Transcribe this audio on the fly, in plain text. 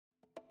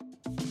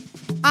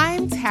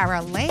I'm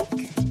Tara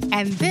Lake,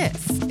 and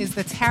this is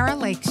The Tara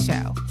Lake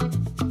Show.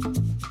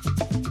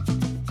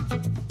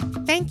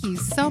 Thank you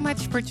so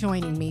much for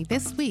joining me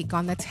this week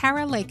on The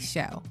Tara Lake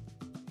Show.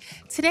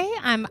 Today,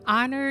 I'm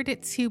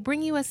honored to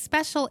bring you a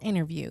special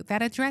interview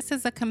that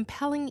addresses a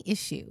compelling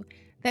issue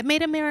that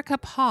made America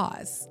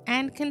pause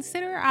and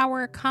consider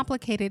our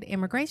complicated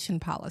immigration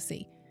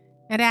policy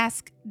and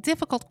ask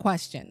difficult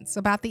questions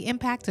about the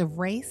impact of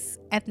race,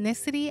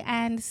 ethnicity,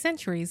 and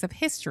centuries of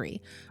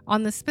history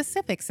on the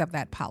specifics of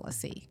that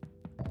policy.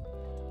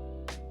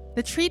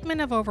 The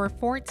treatment of over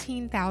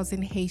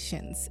 14,000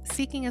 Haitians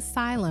seeking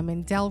asylum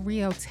in Del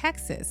Rio,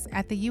 Texas,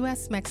 at the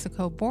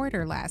U.S.-Mexico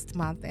border last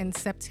month in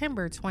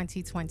September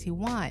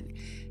 2021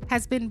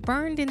 has been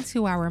burned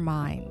into our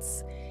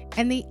minds,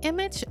 and the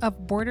image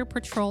of Border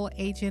Patrol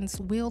agents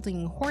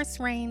wielding horse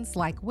reins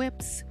like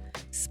whips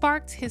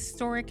sparked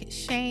historic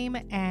shame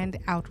and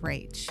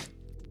outrage.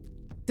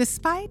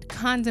 Despite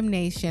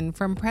condemnation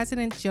from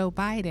President Joe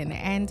Biden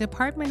and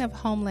Department of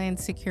Homeland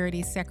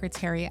Security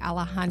Secretary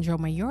Alejandro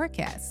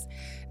Mayorkas,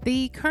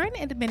 the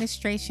current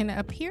administration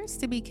appears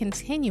to be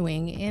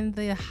continuing in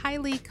the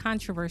highly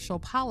controversial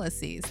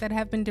policies that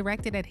have been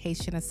directed at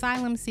Haitian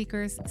asylum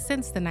seekers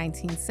since the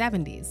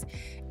 1970s,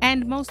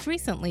 and most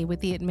recently with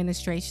the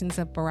administrations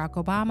of Barack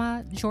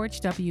Obama,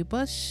 George W.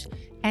 Bush,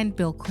 and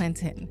Bill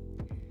Clinton.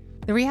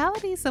 The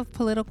realities of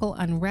political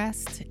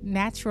unrest,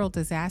 natural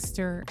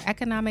disaster,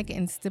 economic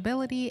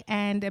instability,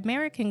 and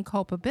American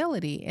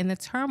culpability in the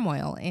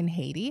turmoil in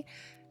Haiti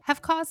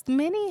have caused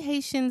many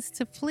Haitians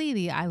to flee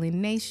the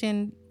island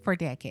nation for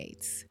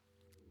decades.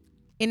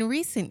 In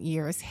recent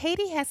years,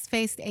 Haiti has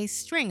faced a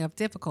string of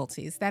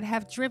difficulties that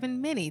have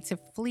driven many to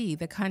flee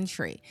the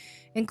country,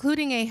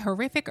 including a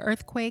horrific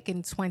earthquake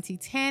in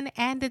 2010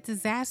 and a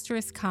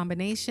disastrous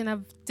combination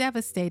of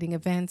devastating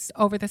events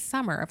over the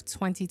summer of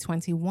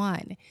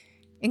 2021.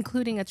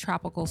 Including a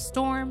tropical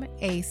storm,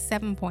 a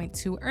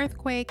 7.2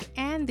 earthquake,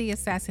 and the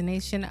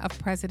assassination of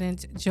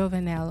President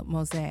Jovenel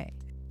Moïse.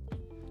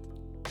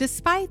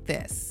 Despite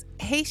this,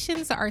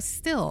 Haitians are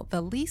still the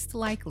least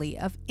likely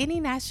of any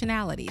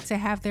nationality to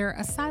have their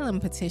asylum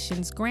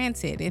petitions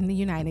granted in the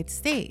United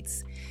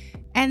States.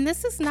 And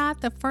this is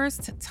not the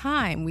first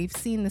time we've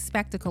seen the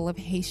spectacle of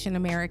Haitian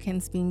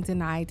Americans being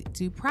denied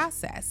due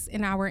process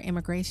in our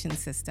immigration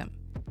system.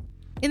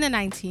 In the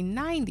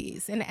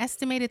 1990s, an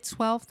estimated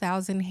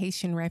 12,000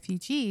 Haitian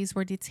refugees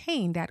were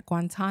detained at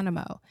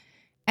Guantanamo,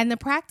 and the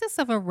practice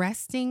of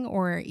arresting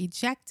or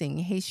ejecting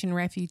Haitian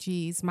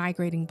refugees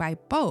migrating by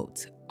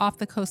boat off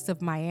the coast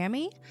of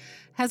Miami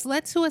has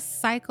led to a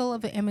cycle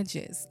of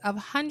images of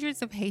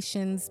hundreds of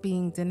Haitians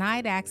being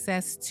denied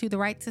access to the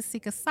right to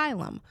seek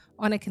asylum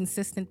on a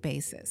consistent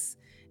basis,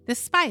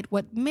 despite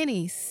what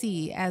many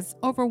see as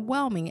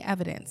overwhelming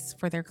evidence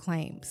for their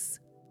claims.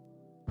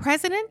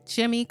 President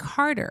Jimmy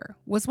Carter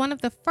was one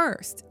of the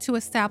first to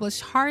establish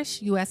harsh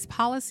U.S.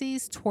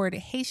 policies toward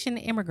Haitian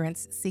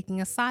immigrants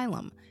seeking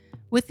asylum,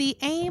 with the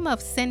aim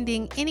of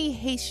sending any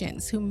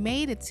Haitians who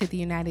made it to the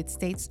United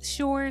States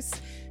shores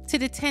to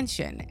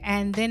detention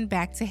and then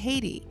back to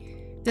Haiti,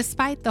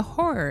 despite the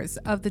horrors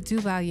of the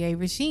Duvalier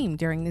regime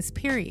during this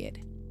period.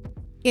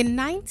 In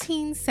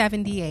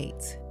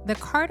 1978, the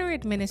Carter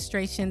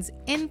administration's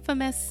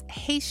infamous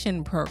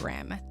Haitian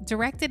program,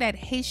 directed at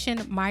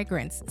Haitian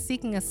migrants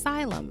seeking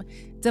asylum,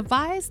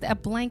 devised a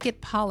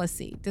blanket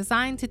policy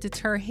designed to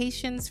deter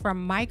Haitians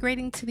from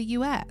migrating to the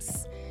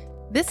U.S.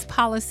 This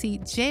policy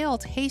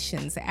jailed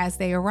Haitians as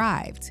they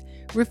arrived,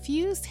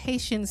 refused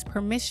Haitians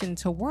permission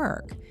to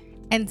work,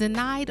 and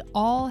denied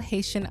all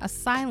Haitian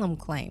asylum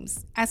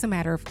claims as a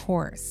matter of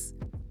course.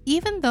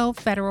 Even though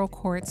federal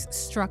courts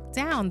struck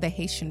down the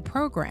Haitian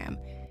program,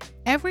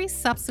 every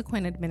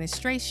subsequent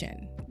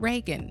administration,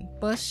 Reagan,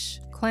 Bush,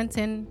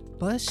 Clinton,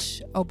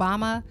 Bush,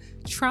 Obama,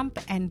 Trump,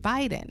 and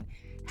Biden,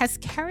 has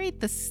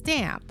carried the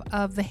stamp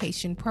of the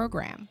Haitian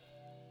program.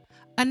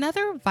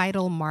 Another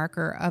vital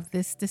marker of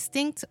this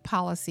distinct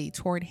policy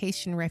toward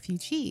Haitian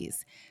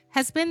refugees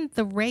has been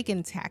the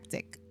Reagan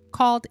tactic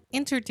called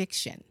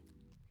interdiction.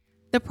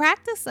 The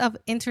practice of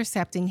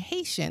intercepting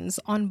Haitians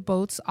on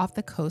boats off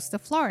the coast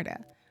of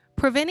Florida,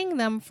 preventing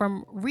them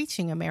from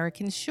reaching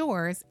American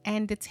shores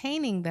and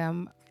detaining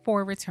them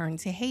for return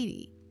to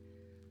Haiti.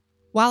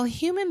 While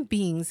human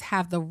beings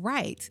have the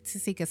right to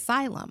seek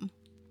asylum,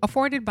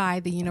 afforded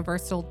by the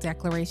Universal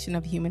Declaration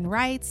of Human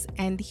Rights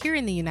and here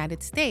in the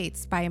United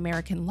States by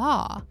American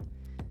law,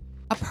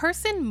 a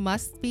person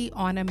must be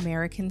on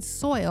American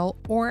soil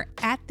or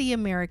at the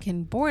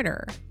American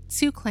border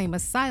to claim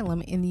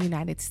asylum in the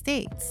United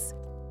States.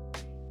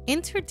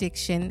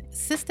 Interdiction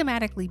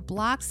systematically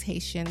blocks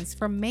Haitians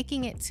from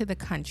making it to the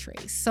country,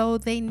 so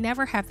they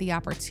never have the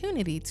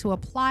opportunity to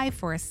apply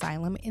for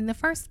asylum in the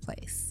first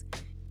place.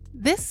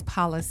 This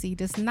policy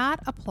does not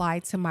apply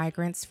to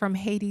migrants from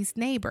Haiti's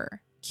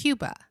neighbor,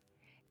 Cuba,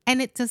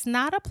 and it does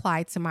not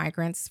apply to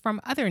migrants from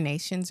other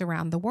nations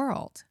around the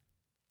world.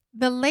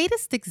 The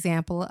latest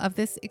example of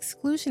this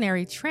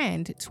exclusionary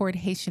trend toward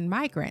Haitian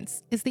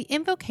migrants is the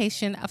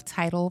invocation of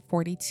Title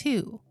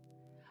 42.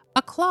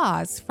 a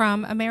clause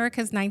from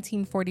America's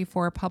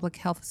 1944 Public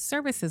Health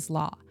Services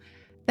Law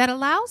that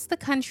allows the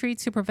country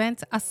to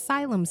prevent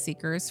asylum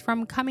seekers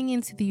from coming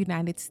into the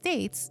United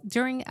States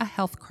during a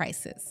health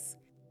crisis.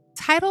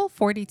 Title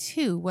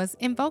 42 was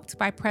invoked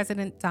by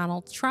President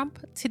Donald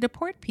Trump to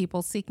deport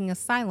people seeking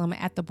asylum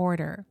at the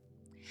border.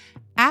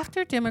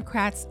 After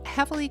Democrats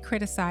heavily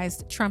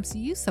criticized Trump's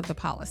use of the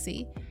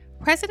policy,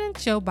 President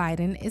Joe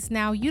Biden is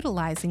now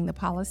utilizing the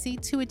policy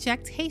to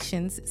eject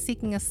Haitians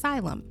seeking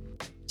asylum,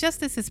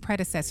 just as his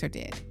predecessor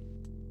did.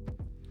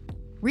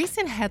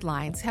 Recent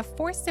headlines have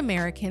forced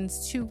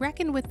Americans to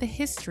reckon with the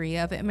history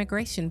of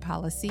immigration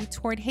policy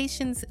toward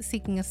Haitians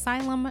seeking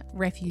asylum,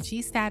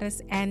 refugee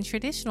status, and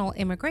traditional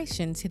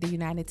immigration to the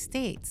United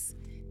States.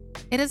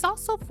 It has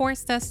also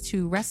forced us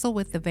to wrestle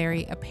with the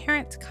very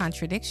apparent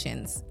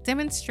contradictions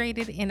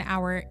demonstrated in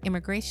our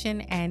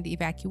immigration and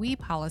evacuee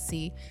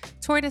policy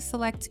toward a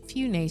select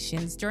few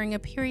nations during a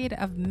period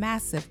of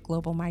massive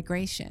global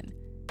migration.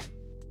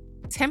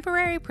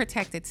 Temporary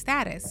Protected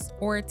Status,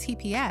 or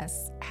TPS,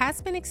 has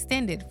been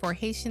extended for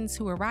Haitians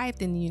who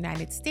arrived in the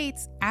United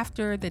States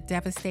after the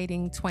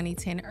devastating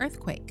 2010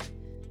 earthquake.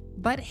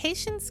 But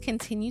Haitians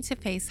continue to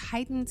face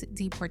heightened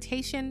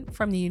deportation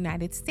from the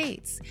United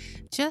States,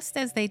 just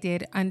as they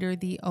did under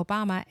the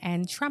Obama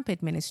and Trump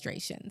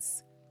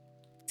administrations.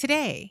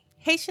 Today,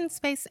 Haitians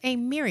face a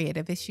myriad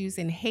of issues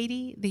in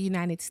Haiti, the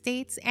United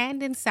States,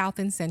 and in South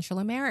and Central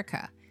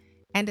America.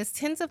 And as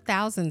tens of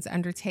thousands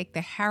undertake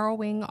the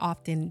harrowing,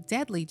 often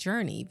deadly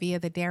journey via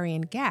the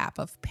Darien Gap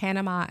of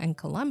Panama and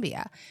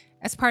Colombia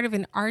as part of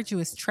an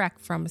arduous trek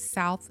from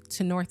South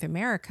to North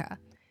America,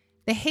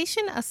 the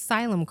Haitian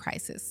asylum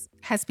crisis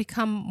has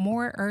become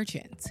more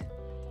urgent.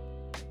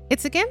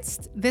 It's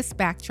against this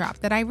backdrop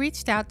that I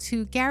reached out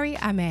to Gary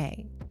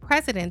Amé,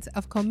 president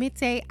of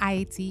Comité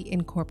Haïti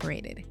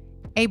Incorporated,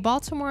 a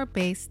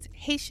Baltimore-based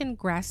Haitian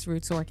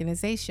grassroots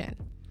organization.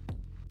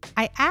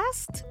 I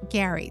asked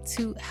Gary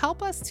to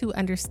help us to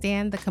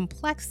understand the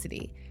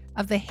complexity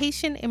of the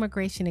Haitian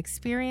immigration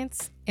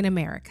experience in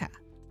America.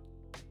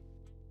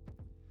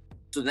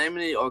 So the name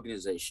of the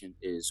organization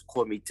is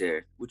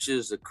Comité, which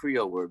is a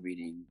Creole word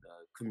meaning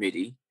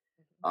committee,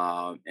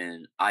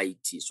 and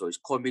IET. So it's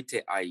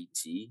Comité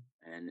IET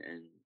and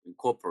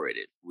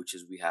Incorporated, which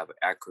is we have an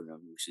acronym,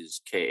 which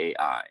is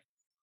KAI.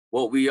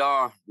 What we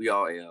are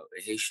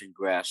a Haitian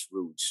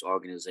grassroots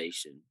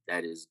organization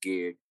that is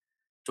geared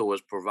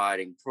towards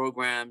providing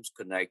programs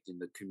connecting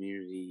the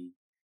community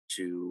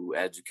to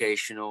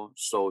educational,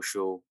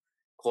 social,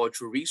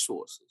 cultural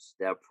resources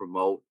that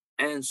promote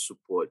and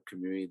support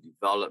community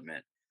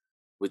development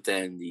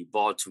within the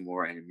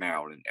Baltimore and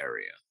Maryland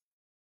area.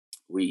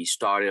 We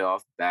started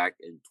off back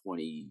in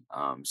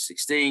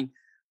 2016,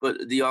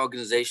 but the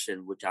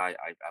organization, which I'm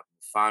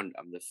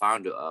the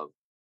founder of,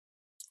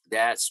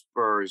 that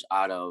spurs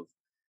out of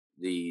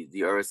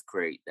the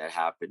earthquake that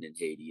happened in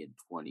Haiti in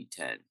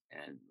 2010,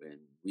 and when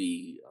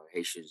we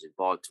Haitians in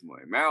Baltimore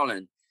and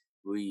Maryland,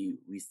 we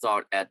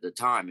thought at the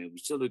time, and we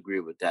still agree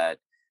with that.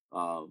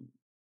 Um,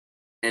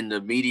 in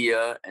the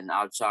media and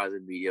outside of the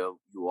media,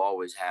 you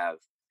always have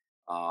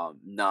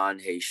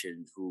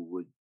non-Haitians who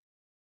would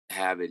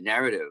have a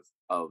narrative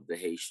of the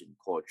Haitian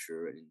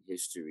culture and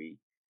history,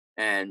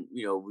 and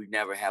we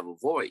never have a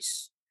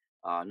voice.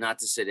 Not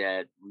to say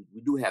that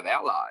we do have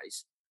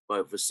allies,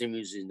 but for some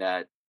reason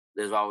that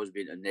there's always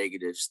been a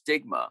negative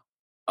stigma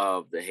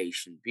of the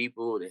Haitian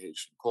people, the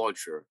Haitian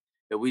culture,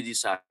 that we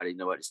decided,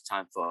 what, it's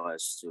time for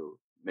us to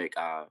make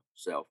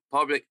ourselves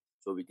public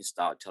so we can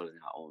start telling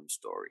our own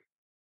story.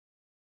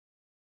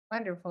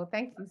 Wonderful.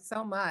 Thank you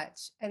so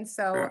much. And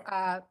so,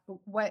 Sure.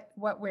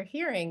 what we're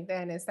hearing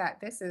then is that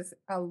this is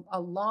a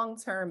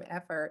long-term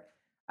effort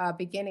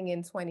beginning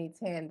in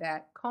 2010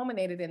 that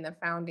culminated in the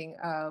founding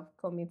of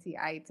Comité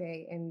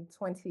Aite in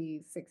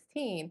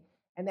 2016,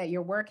 and that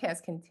your work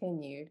has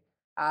continued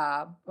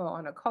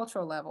on a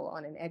cultural level,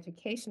 on an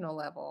educational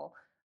level,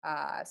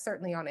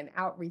 certainly on an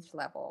outreach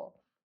level.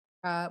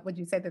 Would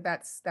you say that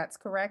that's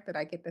correct? Did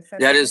I get the sense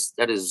That of it? is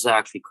that is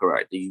exactly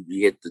correct. You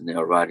hit the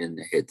nail right in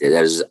the head there.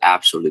 That is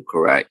absolutely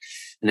correct.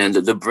 And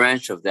then the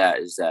branch of that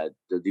is that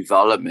the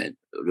development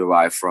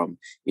derived from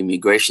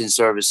immigration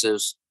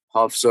services,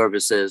 health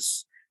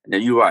services, and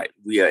then you're right.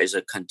 We are is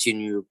a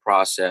continued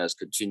process,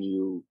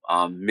 continued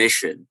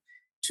mission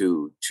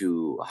to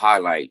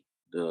highlight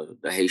the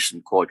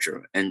Haitian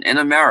culture and in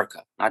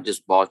America, not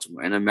just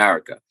Baltimore, in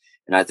America.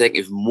 And I think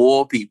if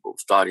more people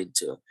starting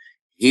to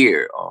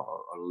hear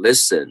or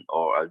listen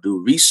or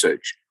do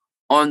research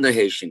on the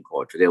Haitian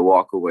culture, they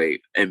walk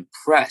away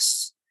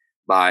impressed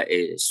by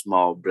a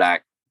small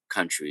black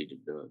country,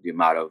 the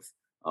amount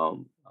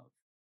of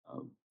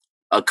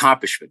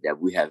accomplishment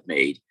that we have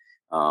made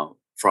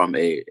from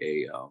a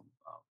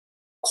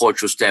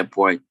cultural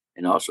standpoint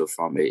and also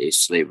from a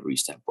slavery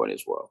standpoint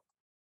as well.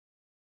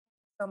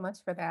 So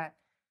much for that.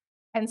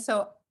 And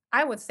so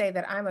I would say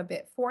that I'm a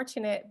bit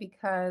fortunate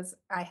because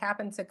I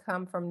happen to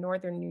come from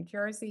northern New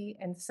Jersey.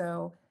 And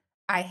so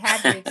I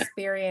had the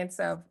experience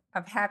of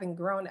having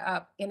grown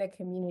up in a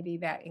community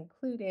that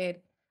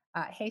included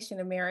Haitian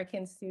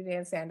American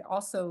students and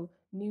also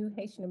new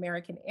Haitian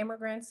American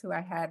immigrants who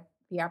I had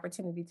the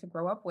opportunity to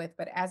grow up with.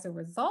 But as a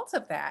result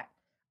of that,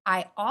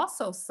 I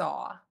also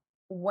saw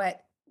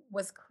what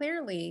was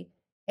clearly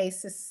a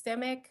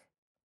systemic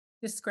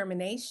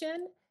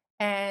discrimination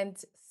and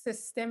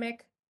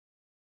systemic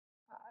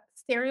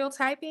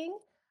stereotyping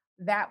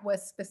that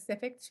was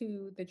specific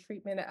to the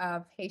treatment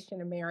of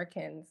Haitian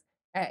Americans.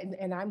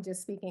 And I'm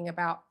just speaking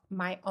about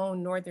my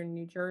own Northern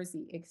New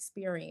Jersey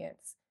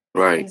experience.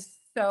 Right. And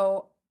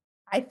so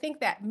I think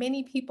that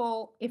many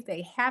people, if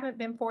they haven't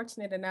been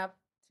fortunate enough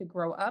to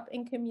grow up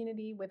in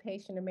community with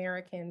Haitian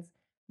Americans,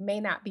 may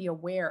not be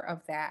aware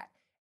of that.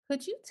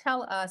 Could you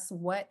tell us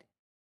what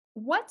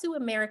do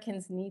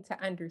Americans need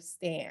to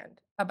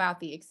understand about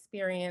the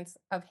experience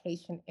of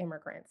Haitian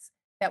immigrants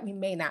that we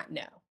may not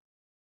know?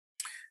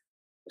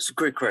 It's a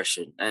great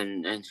question.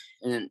 And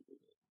the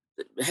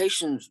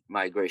Haitian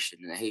migration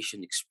and the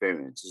Haitian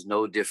experience is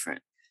no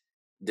different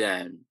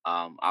than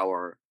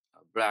our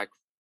black,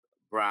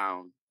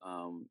 brown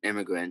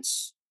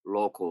immigrants,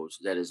 locals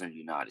that is in the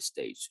United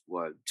States,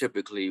 where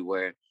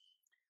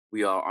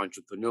we are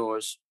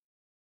entrepreneurs,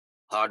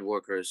 hard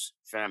workers,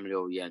 family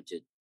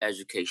oriented,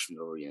 education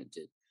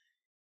oriented.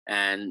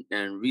 And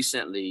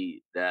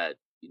recently that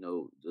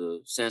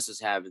the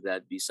census have it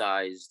that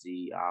besides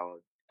the our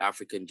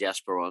African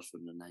diasporas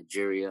from the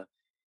Nigeria,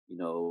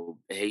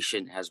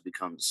 Haitian has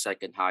become the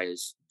second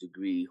highest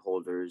degree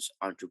holders,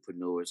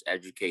 entrepreneurs,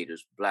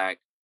 educators, black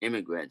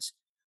immigrants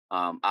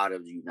out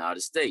of the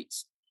United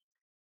States.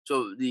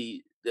 So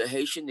the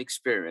Haitian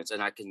experience,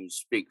 and I can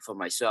speak for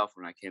myself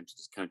when I came to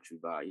this country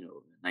by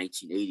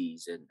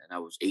 1980s, and I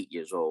was 8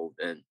 years old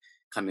and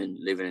coming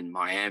living in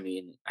Miami,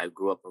 and I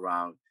grew up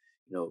around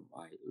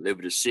I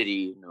Liberty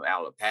City,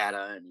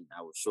 Alapata, and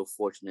I was so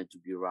fortunate to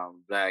be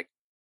around black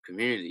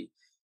community.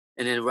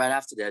 And then right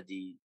after that,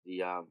 the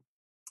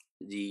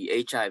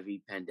HIV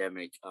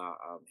pandemic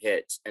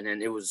hit, and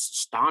then it was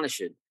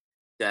astonishing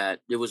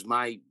that it was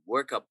my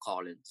workup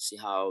calling to see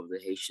how the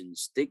Haitian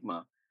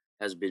stigma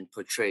has been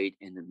portrayed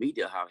in the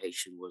media, how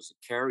Haitian was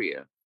a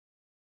carrier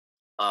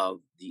of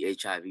the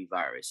HIV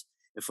virus.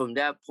 And from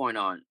that point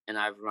on, and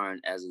I've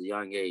learned as a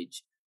young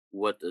age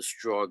what the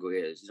struggle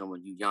is.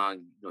 When you're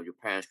young, your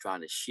parents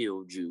trying to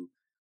shield you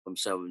from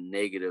some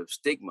negative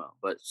stigma,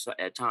 but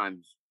at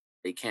times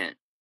they can't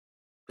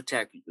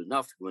protect you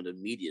enough when the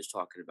media is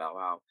talking about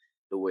how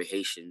the way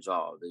Haitians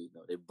are,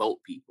 they boat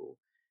people,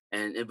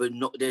 and but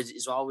no,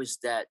 there's always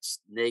that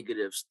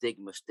negative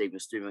stigma,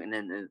 and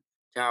then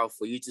Tara,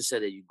 for you to say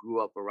that you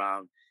grew up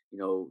around,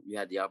 you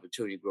had the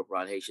opportunity to grow up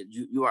around Haitian,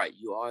 you're right,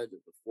 you are the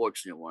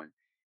fortunate one,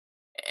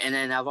 and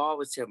then I've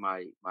always tell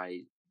my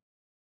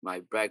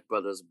black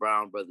brothers,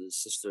 brown brothers,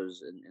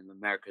 sisters in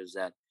America is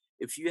that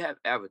if you have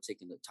ever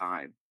taken the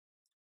time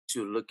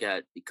to look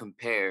at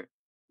compare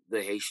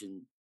the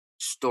Haitian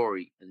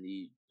story and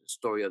the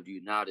story of the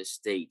United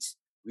States.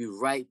 We're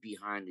right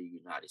behind the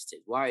United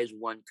States. Why is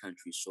one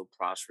country so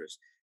prosperous?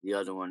 The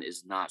other one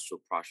is not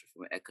so prosperous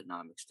from an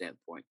economic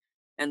standpoint.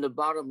 And the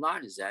bottom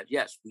line is that,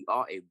 yes, we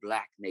are a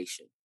black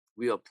nation.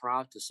 We are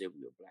proud to say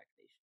we are a black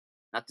nation.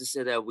 Not to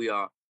say that we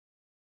are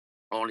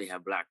only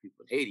have black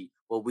people in Haiti,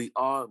 but we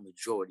are a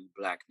majority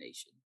black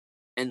nation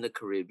in the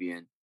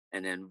Caribbean.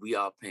 And then we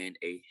are paying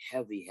a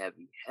heavy,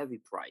 heavy,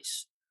 heavy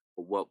price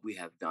for what we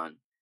have done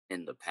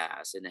in the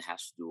past. And it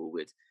has to do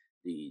with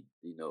the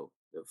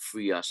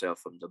free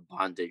ourselves from the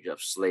bondage of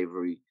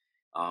slavery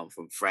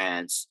from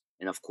France.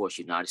 And of course,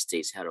 United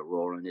States had a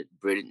role in it.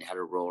 Britain had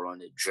a role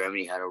on it.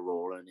 Germany had a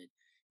role in it.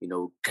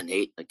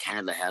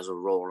 Canada has a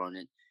role on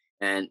it.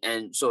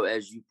 And so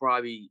as you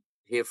probably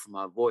hear from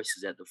our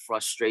voices that the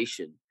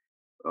frustration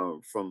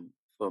from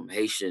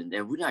Haitian,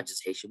 and we're not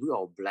just Haitian, we're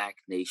all black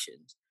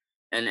nations.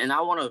 And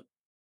I want to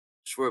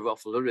swerve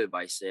off a little bit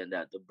by saying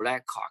that the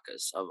Black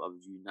Caucus of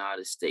the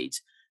United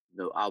States,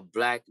 our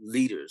black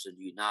leaders in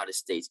the United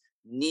States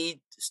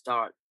need to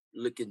start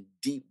looking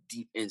deep,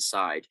 deep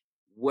inside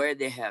where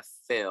they have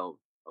failed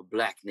a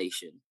black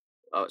nation,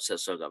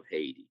 such as of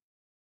Haiti.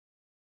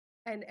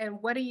 And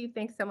what do you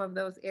think some of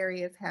those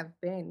areas have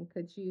been?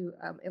 Could you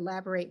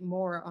elaborate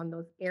more on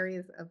those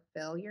areas of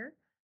failure,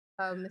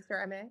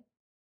 Mr. Ame?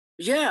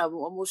 Yeah,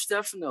 most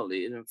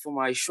definitely. And for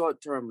my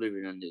short term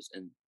living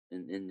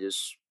in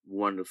this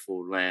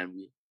wonderful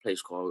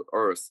place called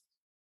Earth,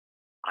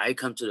 I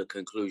come to the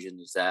conclusion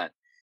is that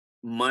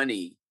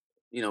money,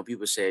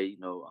 people say,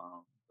 the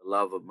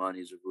love of money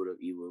is the root of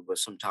evil, but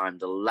sometimes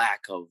the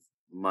lack of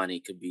money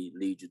could be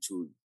lead you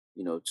to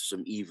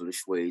some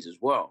evilish ways as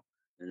well.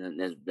 And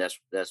then that's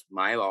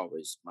my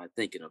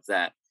thinking of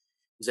that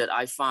is that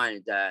I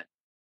find that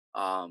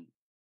um,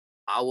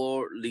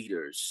 our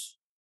leaders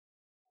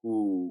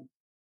who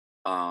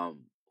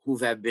who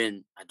have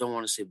been, I don't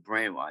want to say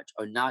brainwashed,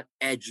 are not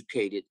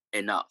educated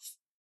enough.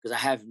 Because I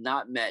have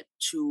not met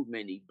too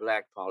many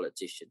black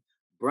politicians,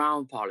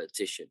 brown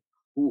politicians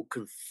who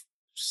can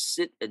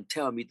sit and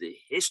tell me the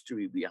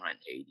history behind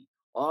Haiti.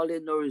 All they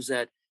know is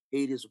that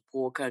Haiti is a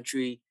poor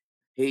country,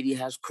 Haiti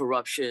has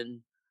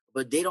corruption,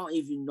 but they don't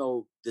even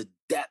know the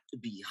depth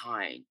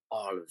behind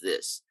all of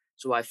this.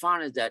 So I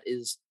find that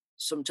is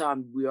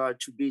sometimes we are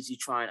too busy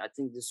trying. I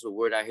think this is a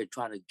word I hear,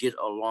 trying to get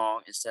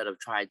along instead of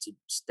trying to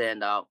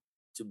stand out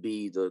to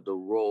be the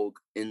rogue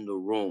in the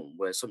room.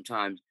 Where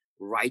sometimes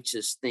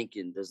righteous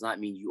thinking does not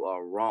mean you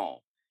are wrong,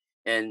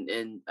 and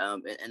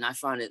I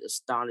find it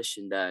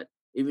astonishing that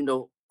even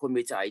though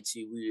Komite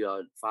IT, we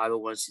are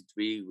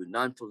 501c3, we're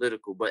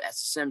non-political, but at the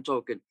same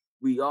token,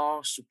 we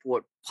all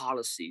support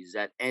policies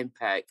that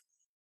impact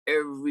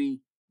every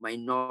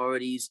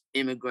minorities,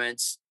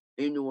 immigrants,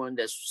 anyone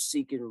that's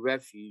seeking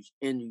refuge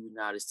in the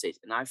United States.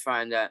 And I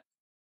find that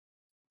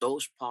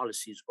those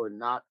policies are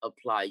not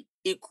applied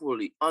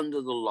equally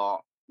under the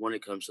law when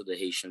it comes to the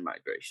Haitian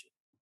migration.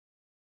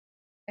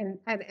 And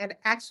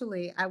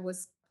actually, I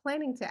was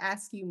planning to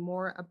ask you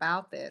more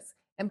about this.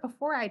 And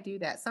before I do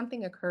that,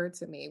 something occurred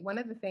to me. One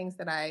of the things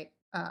that I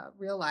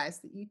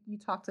realized that you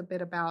talked a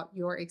bit about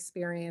your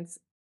experience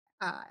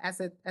as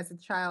a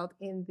child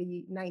in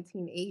the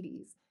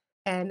 1980s,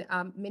 and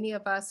many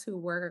of us who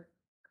were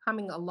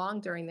coming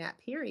along during that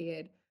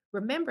period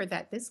remember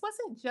that this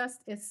wasn't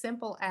just as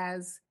simple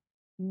as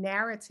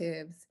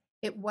narratives.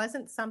 It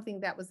wasn't something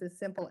that was as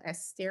simple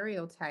as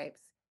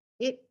stereotypes.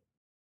 It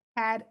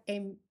had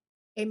a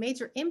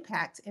major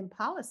impact in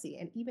policy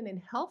and even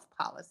in health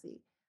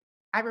policy.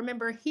 I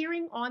remember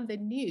hearing on the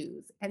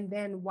news and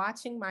then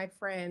watching my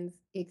friends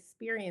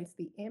experience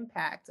the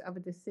impact of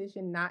a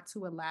decision not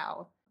to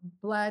allow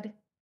blood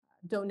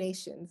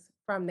donations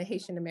from the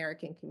Haitian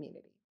American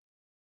community,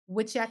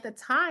 which at the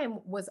time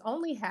was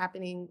only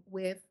happening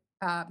with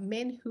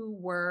men who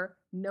were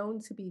known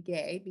to be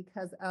gay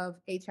because of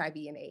HIV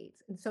and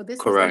AIDS. And so this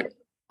was the Correct.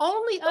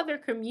 only other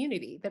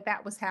community that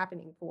that was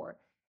happening for.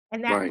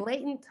 And that Right.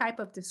 blatant type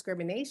of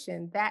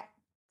discrimination, that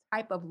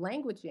type of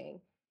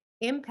languaging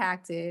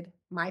impacted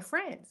my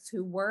friends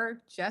who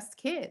were just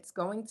kids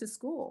going to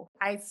school.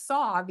 I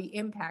saw the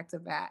impact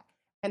of that.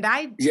 And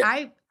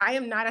Yeah. I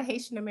am not a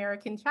Haitian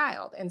American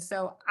child. And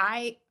so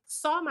I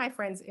saw my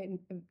friends in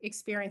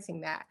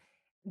experiencing that.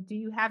 Do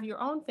you have your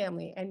own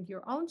family and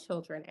your own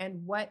children?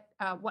 And what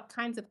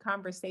kinds of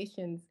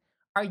conversations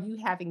are you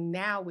having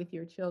now with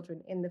your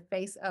children in the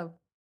face of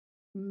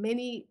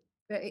many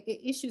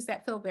issues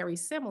that feel very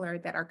similar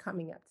that are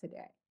coming up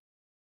today?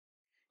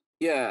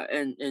 Yeah,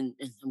 and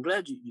I'm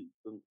glad you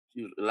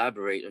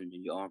elaborate on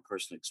your own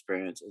personal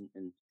experience,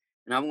 and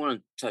I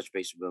want to touch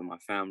base on my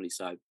family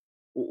side.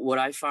 What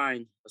I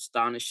find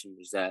astonishing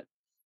is that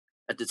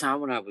at the time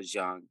when I was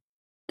young,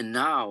 and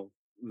now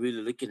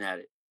really looking at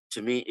it,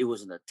 to me it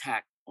was an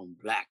attack on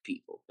black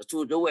people. That's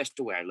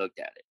the way I looked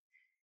at it.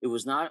 It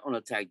was not an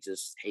attack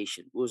just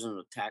Haitian. It was an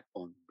attack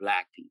on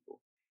black people,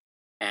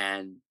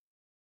 and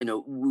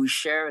we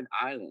share an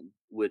island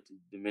with the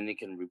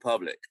Dominican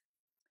Republic,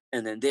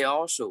 and then they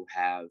also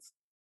have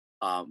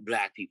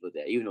black people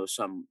there. Even though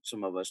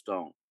some of us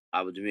don't,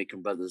 our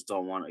Dominican brothers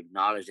don't want to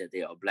acknowledge that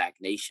they are a black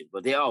nation,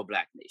 but they are a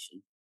black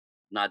nation.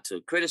 Not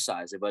to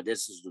criticize it, but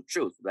this is the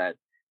truth that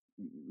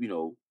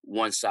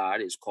one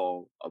side is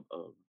called a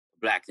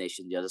black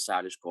nation, the other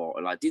side is called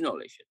a Latino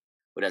nation.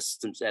 But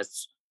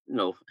that's you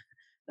know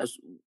that's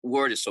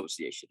word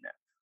association there.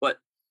 But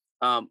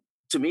um,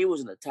 to me, it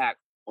was an attack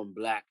on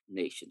black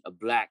nation, a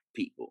black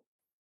people,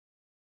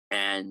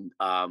 and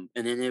then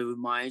it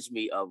reminds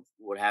me of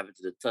what happened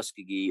to the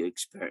Tuskegee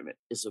experiment.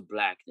 It's a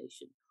black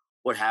nation.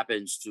 What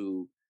happens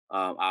to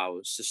our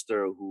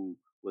sister who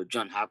with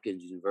John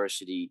Hopkins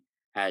University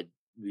had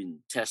been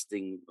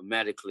testing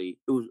medically?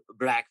 It was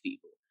black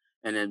people,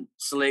 and then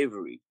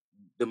slavery,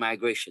 the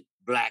migration,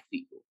 black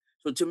people.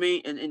 So to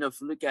me, and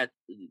if you look at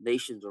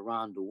nations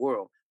around the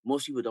world,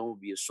 most people don't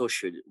be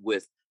associated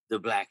with the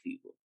black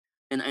people,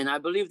 and I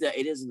believe that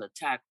it is an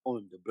attack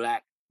on the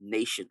black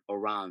nation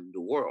around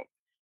the world.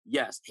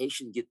 Yes,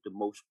 Haitian get the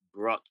most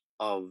brunt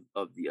of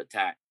the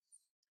attack.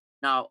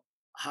 Now,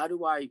 how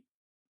do I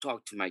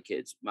talk to my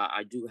kids?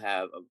 I do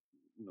have a,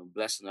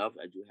 blessed enough.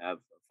 I do have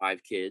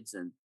 5 kids,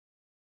 and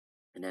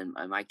then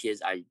my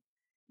kids,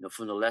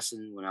 from the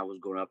lesson when I was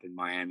growing up in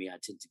Miami, I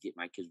tend to get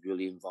my kids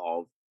really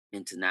involved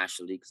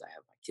internationally because I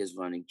have my kids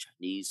learning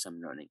Chinese, some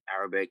learning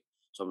Arabic,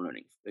 some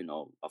learning,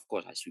 of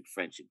course, I speak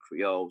French and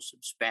Creole, some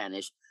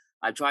Spanish.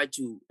 I try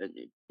to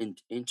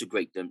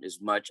integrate them as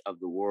much of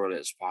the world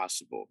as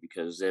possible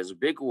because there's a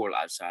big world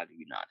outside the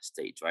United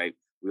States, right?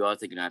 We all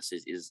think the United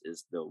States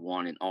is the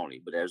one and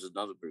only, but there's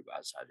another big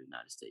outside the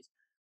United States.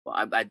 Well,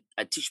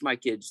 I teach my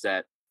kids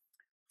that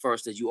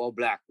first that you are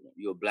black,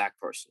 you're a black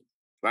person,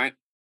 right?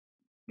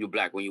 You're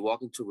black. When you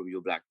walk into a room, you're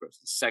a black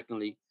person.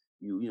 Secondly,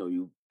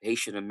 you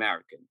Haitian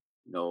American,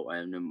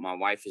 and then my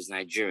wife is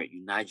Nigerian.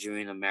 You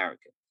Nigerian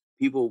American.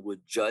 People would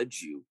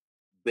judge you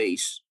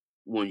based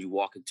when you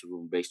walk into a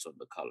room based on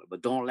the color.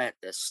 But don't let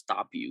that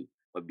stop you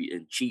from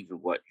achieving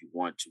what you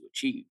want to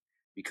achieve.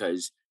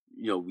 Because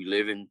we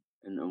live in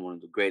one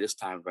of the greatest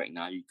times right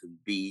now. You can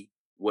be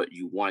what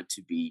you want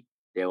to be.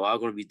 There are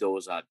going to be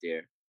those out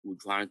there who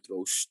trying to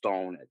throw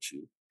stone at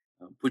you.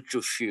 Put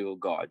your shield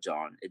guards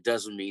on. It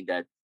doesn't mean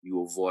that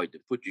you avoid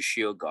them. Put your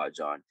shield guards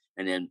on,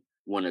 and then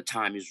when the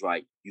time is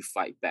right, you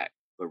fight back.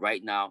 But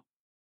right now,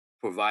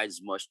 provide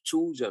as much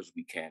tools as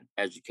we can.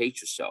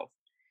 Educate yourself,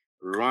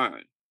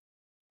 learn,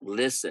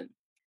 listen,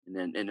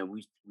 and then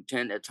we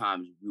tend at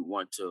times we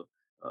want to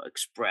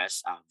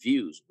express our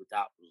views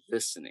without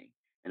listening.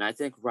 And I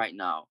think right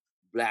now,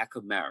 Black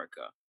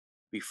America,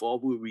 before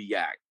we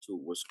react to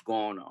what's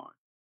going on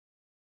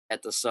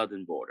at the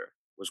southern border,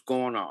 what's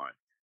going on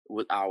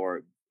with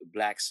our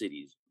Black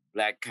cities,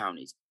 Black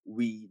counties,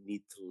 we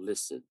need to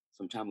listen.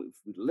 Sometimes if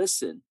we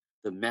listen,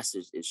 the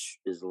message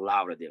is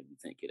louder than we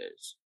think it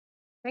is.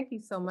 Thank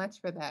you so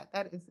much for that.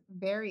 That is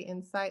very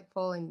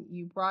insightful. And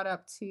you brought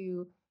up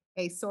to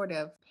a sort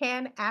of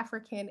Pan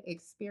African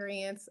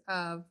experience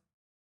of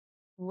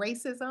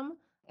racism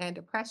and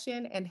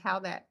oppression and how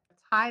that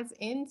ties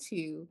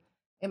into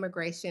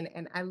immigration.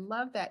 And I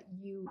love that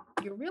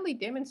you're really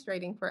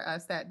demonstrating for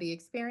us that the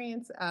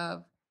experience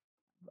of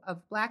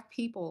Black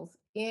peoples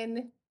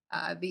in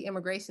the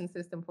immigration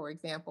system, for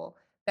example,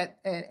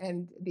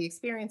 and the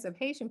experience of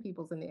Haitian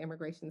peoples in the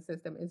immigration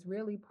system is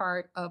really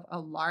part of a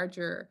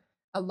larger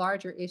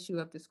issue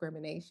of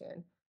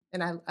discrimination.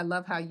 And I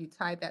love how you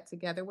tied that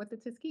together with the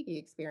Tuskegee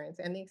experience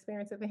and the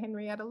experience of the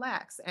Henrietta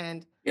Lacks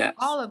and Yes.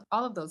 all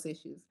of those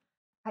issues.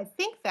 I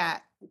think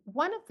that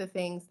one of the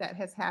things that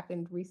has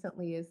happened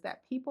recently is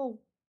that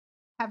people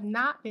have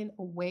not been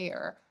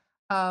aware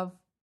of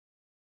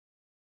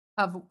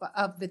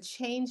of the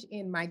change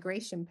in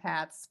migration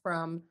paths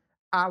from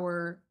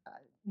our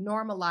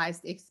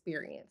normalized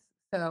experience.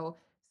 So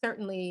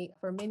certainly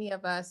for many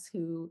of us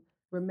who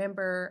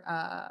remember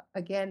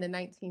again the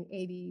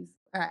 1980s,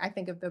 I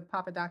think of the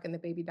Papa Doc and the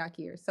Baby Doc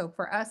years. So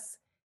for us,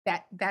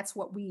 that's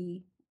what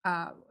we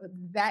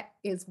that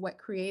is what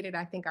created,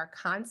 I think, our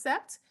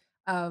concept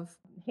of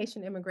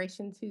Haitian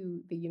immigration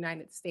to the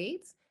United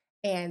States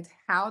and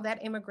how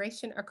that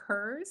immigration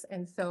occurs.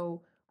 And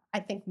so I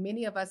think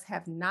many of us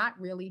have not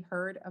really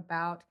heard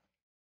about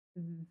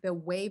the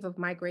wave of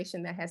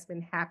migration that has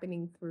been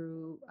happening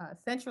through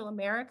Central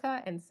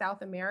America and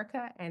South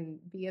America and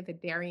via the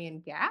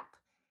Darien Gap.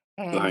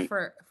 And Right.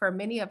 for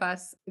many of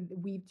us,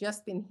 we've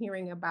just been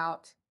hearing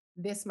about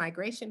this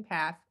migration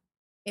path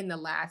in the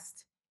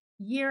last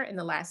year, in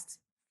the last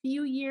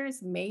few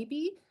years,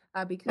 maybe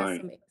because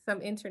Right.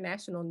 some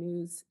international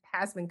news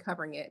has been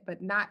covering it,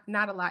 but not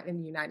a lot in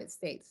the United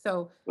States.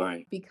 So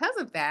Right. because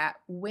of that,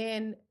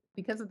 when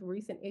because of the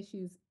recent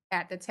issues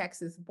at the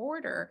Texas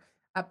border,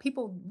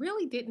 people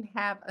really didn't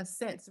have a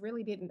sense,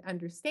 really didn't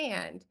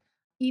understand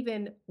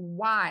even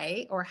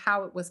why or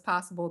how it was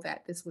possible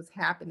that this was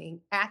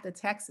happening at the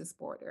Texas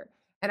border.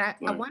 And I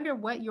Right. wonder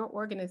what your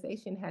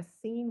organization has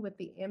seen with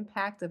the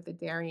impact of the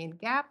Darien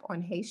Gap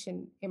on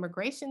Haitian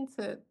immigration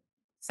to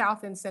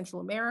South and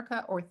Central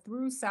America or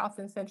through South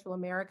and Central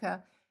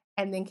America,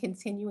 and then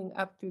continuing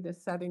up through the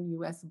southern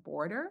US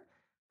border.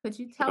 Could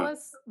you tell Right.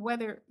 us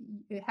whether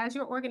has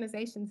your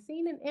organization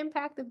seen an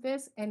impact of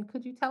this? And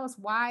could you tell us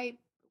why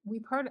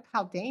we've heard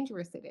how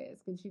dangerous it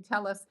is? Could you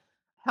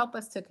help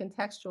us to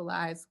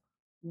contextualize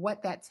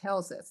what that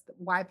tells us,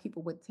 why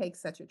people would take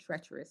such a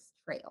treacherous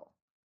trail?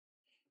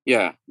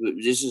 Yeah.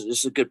 This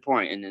is a good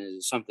point, and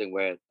it's something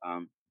where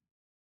a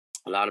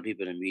lot of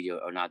people in the media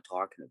are not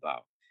talking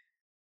about.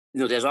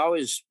 There's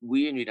always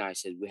we in the United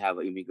States we have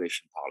an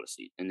immigration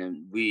policy, and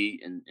then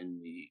we in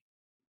the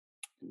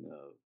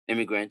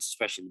immigrants,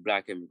 especially the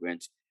Black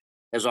immigrants,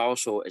 there's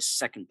also a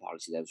second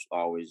policy that's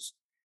always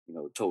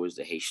towards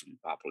the Haitian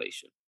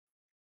population.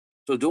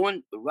 So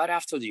doing right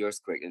after the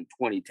earthquake in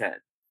 2010,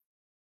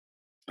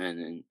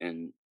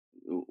 and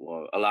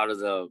a lot of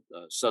the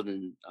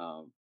southern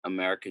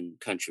American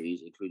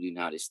countries, including the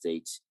United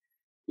States,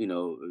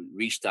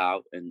 reached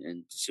out and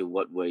to see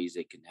what ways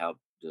they can help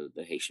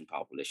the Haitian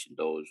population,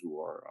 those who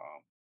are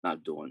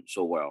not doing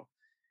so well.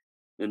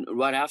 And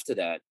right after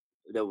that,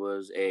 there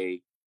was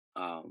a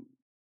um,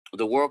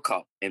 the World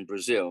Cup in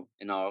Brazil,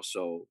 and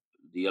also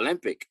the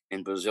Olympic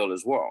in Brazil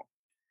as well.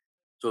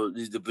 So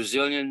the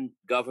Brazilian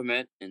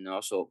government, and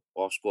also,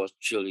 of course,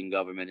 Chilean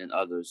government and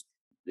others,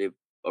 they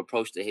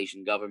approached the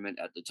Haitian government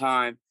at the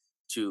time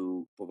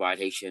to provide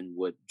Haitian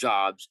with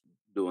jobs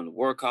during the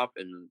World Cup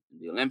and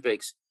the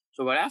Olympics.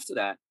 So right after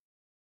that,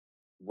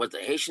 what the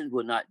Haitians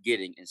were not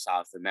getting in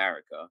South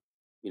America,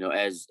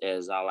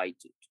 as I like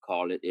to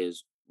call it,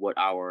 is what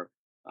our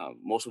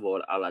most of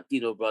our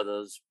Latino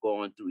brothers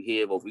going through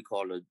here, what we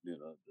call the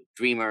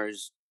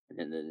Dreamers and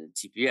then the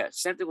TPS.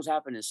 Same thing was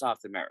happening in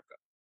South America.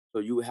 So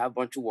you would have a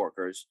bunch of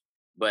workers,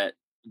 but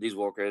these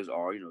workers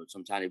are,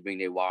 sometimes they bring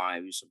their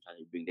wives, sometimes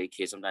they bring their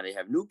kids, sometimes they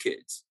have new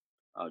kids.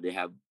 They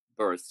have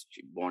births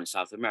born in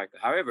South America.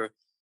 However,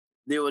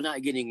 they were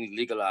not getting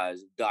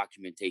legalized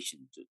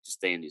documentation to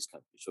stay in these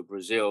countries. So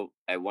Brazil,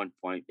 at one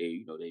point,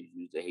 they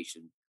used the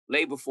Haitian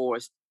labor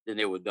force. Then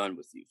they were done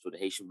with you. So the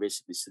Haitian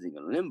basically sitting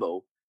in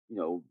limbo.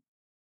 You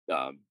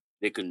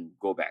they can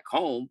go back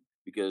home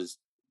because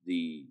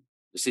the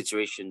the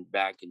situation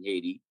back in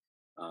Haiti,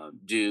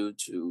 due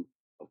to,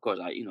 of course,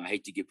 I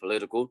hate to get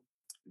political,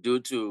 due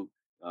to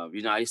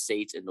United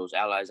States and those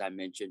allies I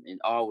mentioned,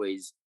 and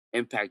always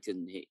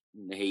impacting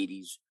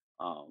Haiti's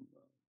um,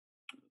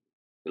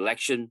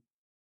 election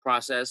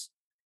process,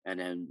 and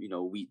then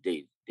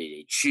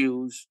they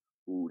choose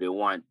who they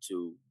want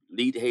to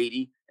lead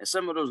Haiti, and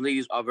some of those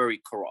leaders are very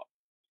corrupt.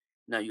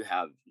 Now you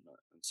have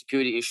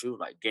security issues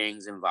like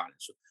gangs and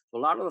violence. So a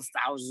lot of the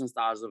thousands and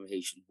thousands of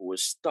Haitians who were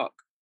stuck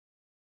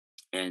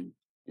in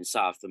in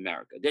South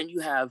America. Then you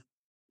have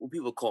what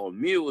people call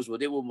mules, where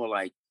they were more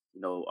like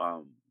you know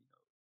um,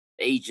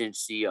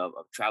 agency of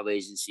travel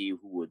agency who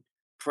would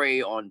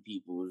prey on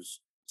people's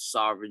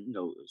sovereign,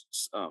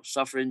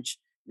 suffrage.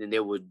 Then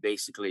they would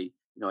basically,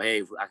 hey,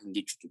 if I can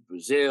get you to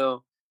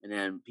Brazil, and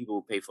then people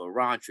would pay for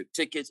round trip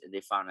tickets, and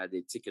they found out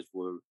their tickets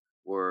were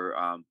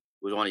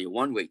was only a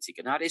one way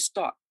ticket. Now they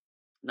stop.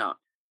 Now,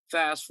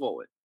 fast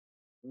forward,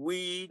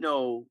 we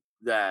know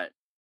that,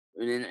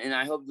 and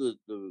I hope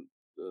the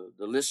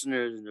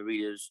listeners and the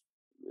readers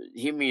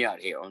hear me out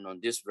here on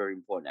this very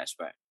important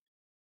aspect.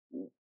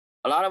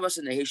 A lot of us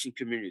in the Haitian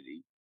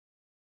community,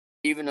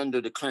 even under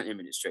the Clinton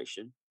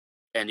administration,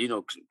 and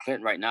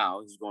Clinton right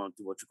now, he's going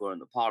through what you call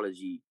an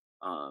apology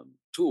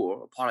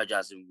tour,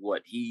 apologizing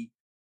what he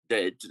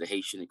did to the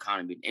Haitian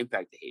economy and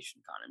impact the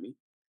Haitian economy.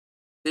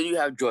 Then you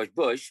have George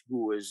Bush,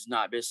 who is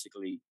not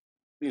basically,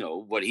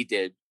 what he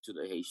did to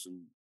the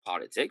Haitian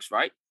politics,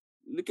 right?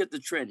 Look at the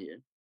trend here.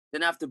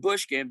 Then after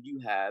Bush came, you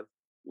have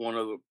one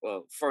of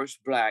the first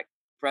black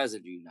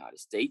president of the United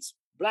States,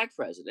 black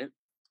president.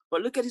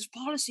 But look at his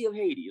policy of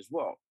Haiti as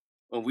well.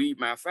 And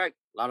matter of fact,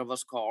 a lot of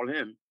us call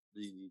him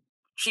the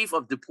chief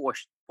of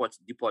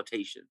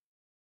deportation.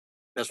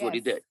 That's what he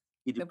Yes. did.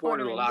 He The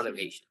deported Puerto a Rican lot of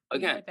chief. Haitians. We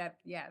Again, heard that.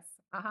 Yes.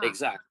 Uh-huh.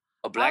 exactly.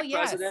 A Oh, black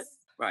president, yes.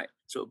 right?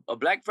 So a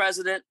black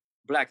president,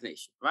 black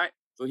nation, right?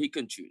 So he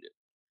continued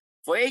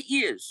for 8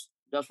 years.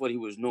 That's what he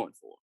was known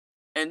for.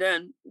 And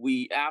then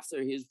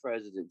after his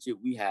presidency,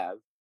 we have,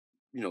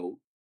 you know,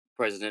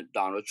 President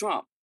Donald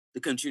Trump,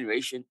 the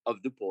continuation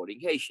of deporting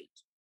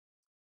Haitians.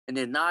 And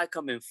then now I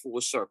come in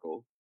full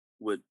circle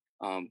with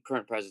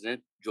current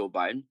President Joe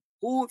Biden,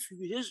 who, if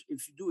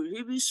you do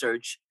his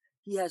research,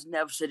 he has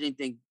never said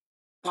anything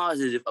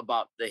positive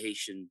about the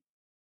Haitian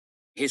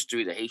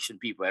history, the Haitian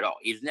people at all.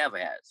 He never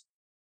has.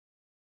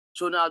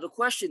 So now the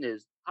question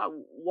is,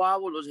 why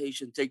will those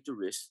Haitians take the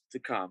risk to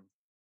come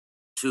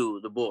to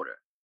the border?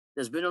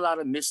 There's been a lot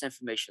of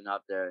misinformation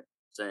out there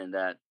saying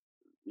that,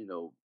 you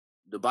know,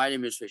 the Biden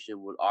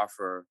administration would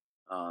offer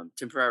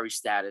temporary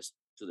status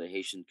to the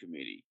Haitian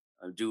community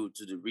due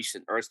to the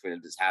recent earthquake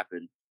that just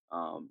happened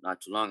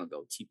not too long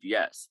ago,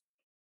 TPS.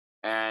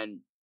 And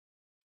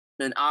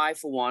then I,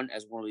 for one,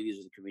 as one of the leaders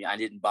of the community, I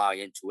didn't buy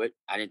into it.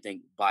 I didn't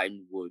think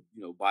Biden would,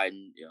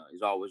 Biden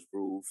is always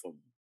ruled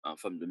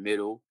from the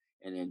middle,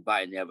 and then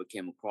Biden never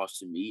came across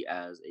to me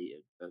as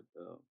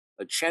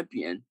a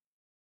champion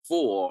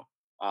for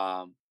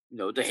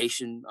the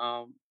Haitian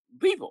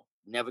people.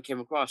 Never came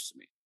across to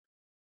me.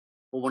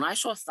 But when I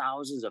saw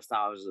thousands of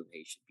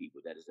Haitian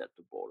people that is at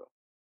the border,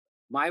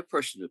 my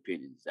personal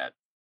opinion is that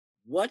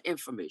what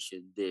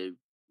information did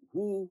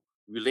who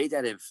relayed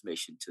that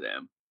information to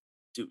them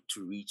to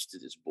reach to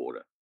this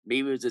border?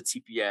 Maybe it's a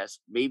TPS,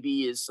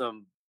 maybe it's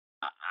some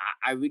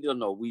I really don't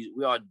know. We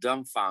are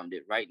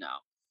dumbfounded right now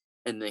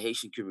in the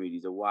Haitian community,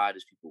 the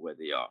widest people where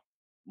they are.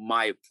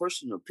 My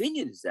personal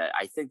opinion is that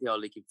I think they are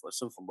looking for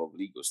some form of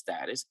legal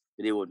status,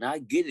 but they were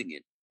not getting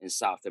it in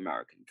South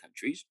American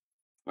countries,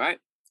 right?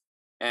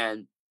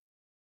 And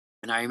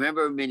and I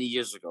remember many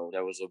years ago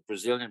there was a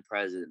Brazilian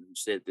president who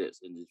said this,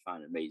 and I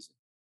find it amazing.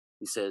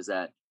 He says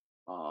that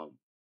um,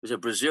 he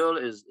said Brazil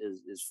is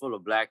full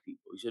of black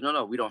people. He said,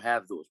 no, we don't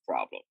have those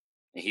problems,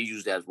 and he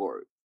used that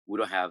word. We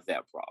don't have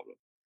that problem.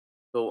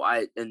 So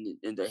I in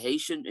the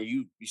Haitian, and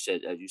you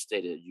said, as you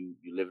stated, you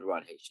live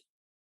around Haitian.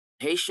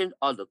 Haitian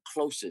are the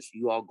closest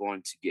you are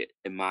going to get,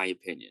 in my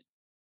opinion,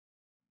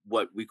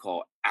 what we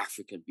call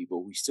African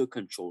people. We still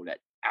control that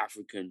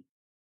African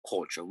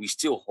culture. We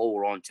still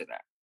hold on to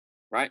that,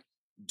 right?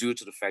 Due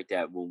to the fact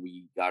that when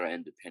we got our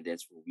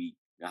independence, when we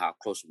know how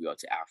close we are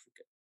to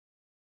Africa.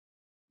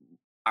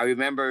 I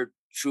remember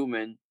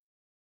Truman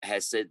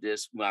has said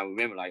this. When I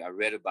remember, like I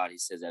read about, it, he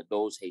says that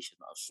those Haitians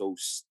are so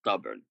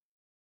stubborn.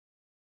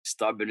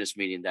 Stubbornness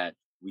meaning that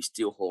we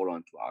still hold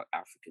on to our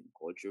African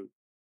culture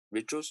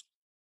rituals,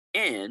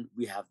 and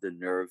we have the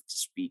nerve to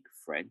speak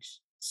French,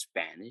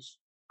 Spanish,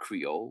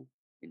 Creole,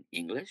 and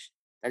English.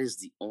 That is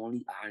the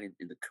only island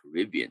in the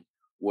Caribbean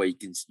where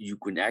you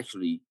can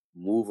actually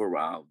move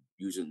around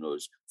using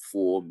those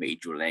four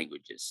major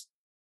languages.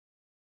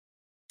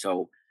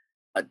 So,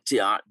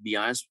 be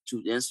honest,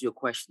 to answer your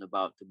question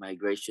about the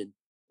migration,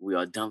 we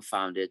are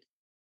dumbfounded.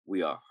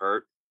 We are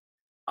hurt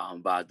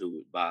by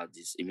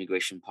this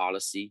immigration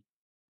policy.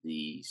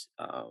 These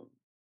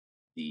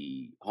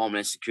the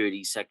Homeland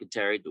Security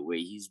Secretary, the way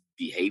he's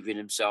behaving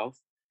himself.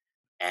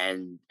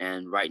 And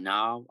right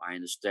now, I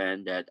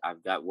understand that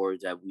I've got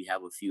words that we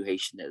have a few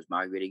Haitian that is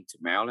migrating to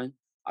Maryland.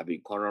 I've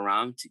been calling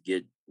around to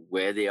get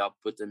where they are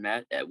put them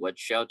at what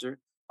shelter.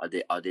 Are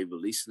they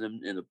releasing them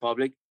in the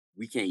public?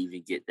 We can't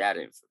even get that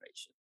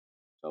information.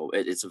 So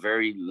it's a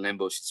very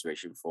limbo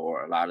situation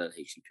for a lot of the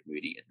Haitian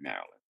community in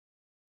Maryland.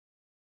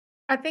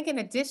 I think in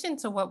addition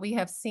to what we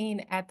have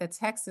seen at the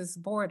Texas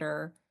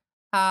border,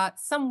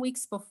 some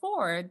weeks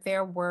before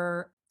there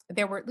were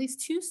at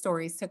least two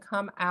stories to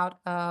come out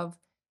of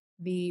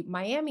the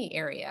Miami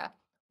area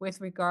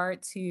with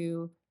regard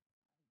to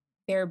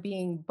there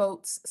being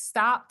boats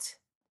stopped,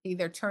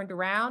 either turned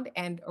around,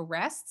 and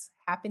arrests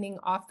happening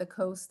off the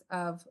coast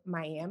of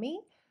Miami.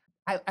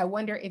 I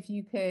wonder if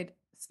you could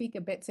speak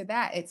a bit to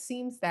that. It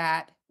seems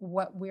that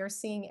what we're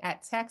seeing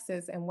at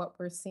Texas and what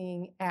we're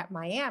seeing at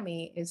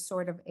Miami is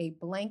sort of a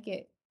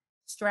blanket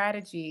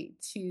strategy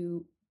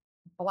to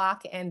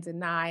block and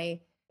deny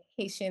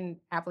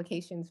Haitian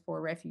applications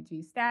for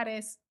refugee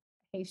status,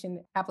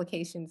 Haitian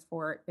applications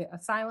for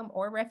asylum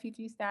or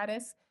refugee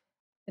status.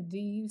 Do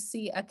you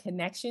see a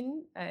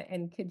connection?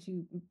 And could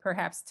you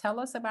perhaps tell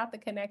us about the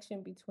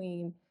connection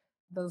between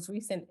those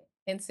recent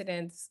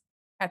incidents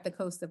at the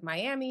coast of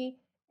Miami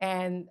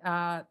and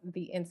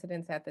the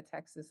incidents at the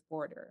Texas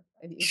border?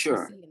 If you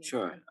Sure, see any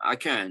sure, kind I of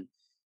connection.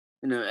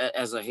 can.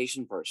 As a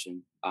Haitian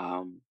person,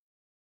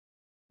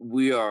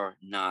 we are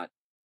not,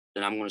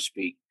 and I'm going to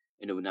speak,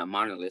 we're not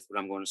monolith, but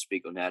I'm going to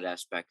speak on that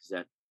aspect is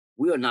that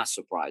we are not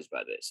surprised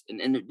by this.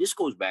 And this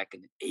goes back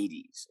in the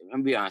 80s. I'm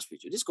going to be honest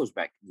with you. This goes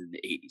back in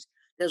the 80s.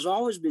 There's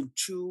always been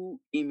two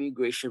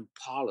immigration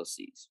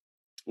policies,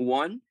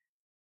 one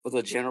for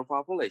the general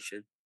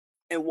population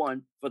and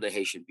one for the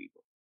Haitian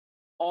people.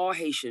 All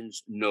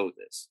Haitians know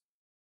this.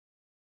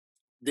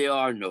 They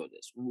all know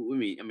this.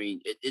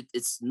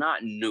 It's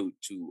not new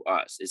to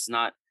us. It's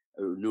not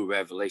a new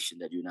revelation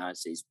that the United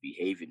States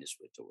behaving this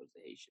way towards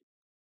the Haitian.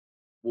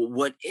 Well,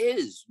 what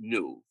is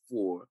new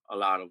for a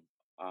lot of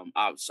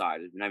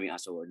outsiders, and I mean,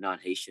 also a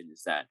non-Haitian,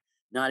 is that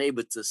not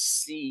able to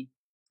see,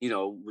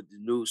 with the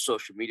new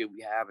social media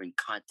we have and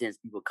content,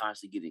 people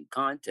constantly getting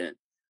content.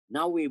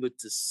 Now we're able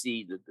to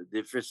see the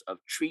difference of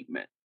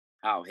treatment,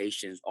 how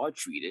Haitians are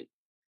treated,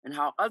 and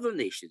how other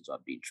nations are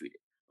being treated.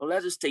 Well,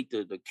 let us take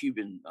the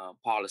Cuban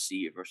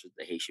policy versus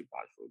the Haitian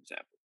policy, for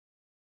example.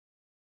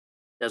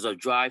 There's a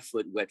dry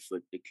foot, wet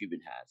foot the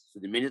Cuban has. So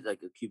the minute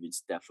like a Cuban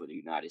step for the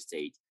United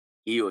States,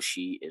 he or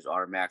she is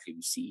automatically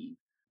receive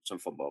some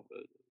form of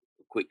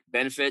quick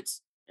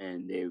benefits,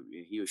 and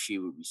he or she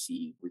will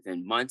receive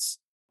within months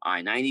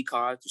I-90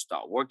 card to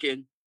start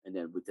working, and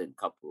then within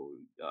a couple,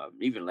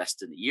 even less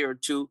than a year or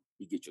two,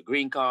 you get your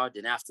green card.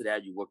 Then after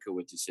that, you work your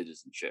way to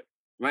citizenship,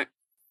 right?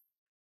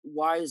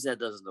 Why is that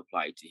doesn't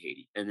apply to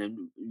Haiti? And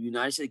then the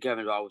United States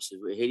government always says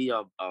well, Haiti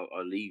are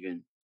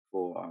leaving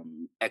for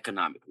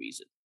economic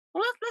reasons.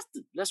 Well,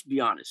 let's be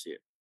honest here.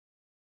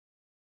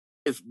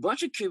 If a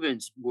bunch of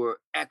Cubans were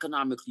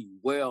economically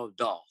well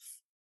off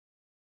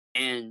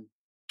in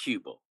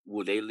Cuba,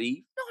 would they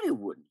leave? No, they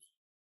wouldn't.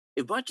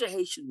 If a bunch of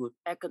Haitians were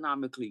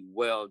economically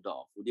well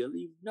off, would they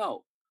leave?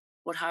 No.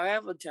 But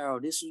however, Taro,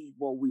 this is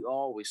what we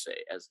always say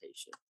as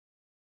Haitians.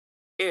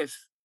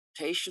 If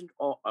Haitians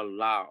are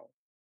allowed,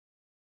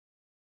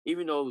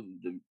 even though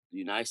the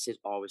United States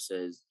always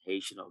says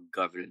Haitian are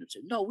governing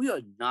themselves, no, we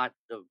are not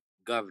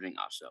governing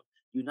ourselves.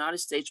 The United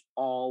States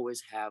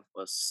always have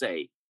a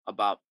say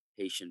about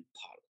Haitian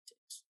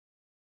politics.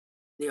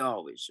 They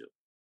always do.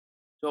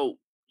 So,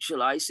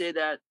 shall I say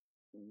that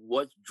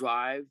what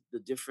drive the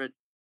different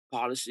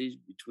policies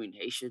between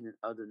Haitian and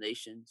other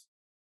nations?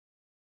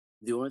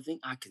 The only thing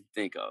I can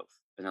think of,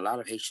 and a lot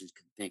of Haitians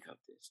can think of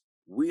this,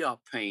 we are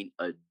paying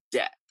a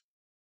debt,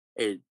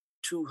 a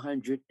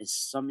 200 and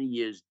some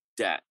years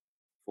debt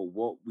for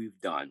what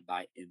we've done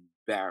by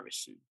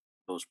embarrassing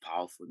those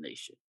powerful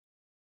nations.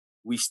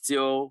 We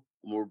still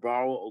will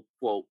borrow a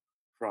quote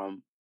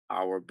from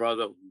our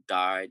brother who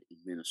died in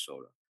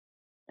Minnesota,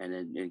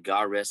 and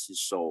God rest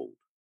his soul.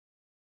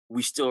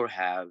 We still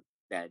have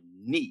that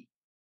knee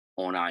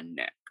on our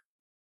neck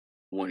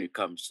when it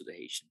comes to the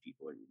Haitian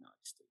people in the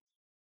United States.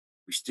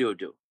 We still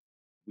do.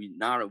 We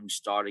now that we're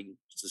starting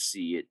to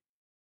see it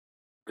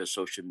because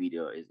social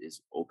media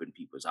is open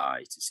people's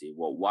eyes to see,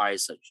 well, why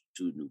is such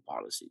two new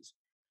policies?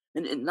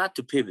 And not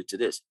to pivot to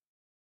this,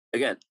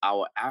 again,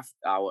 our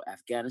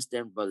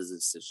Afghanistan brothers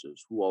and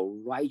sisters who are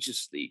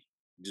righteously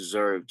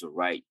deserve the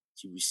right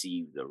to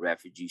receive the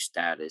refugee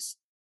status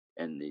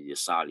and the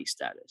asylum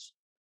status.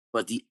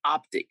 But the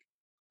optic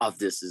of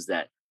this is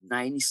that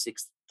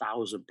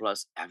 96,000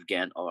 plus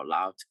Afghan are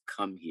allowed to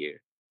come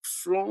here,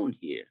 flown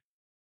here,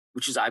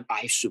 which is I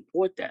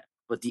support that.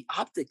 But the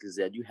optic is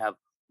that you have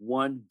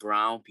one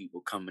brown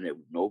people coming in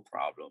with no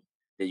problem.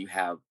 Then you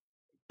have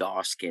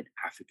dark skinned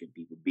African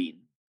people being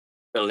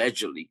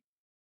allegedly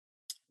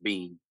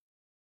being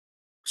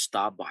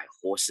stopped by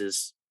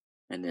horses,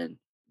 and then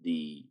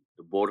the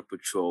border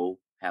patrol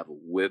have a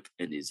whip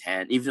in his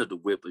hand, even though the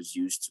whip is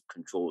used to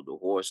control the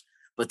horse.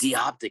 But the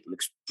optic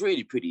looks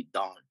pretty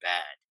darn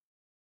bad,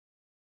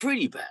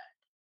 pretty bad.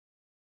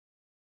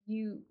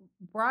 You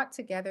brought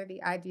together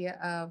the idea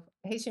of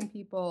Haitian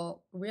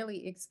people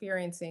really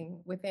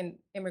experiencing within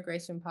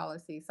immigration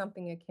policy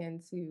something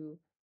akin to you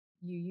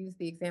use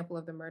the example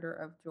of the murder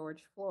of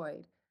George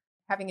Floyd,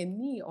 having a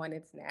knee on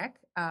its neck,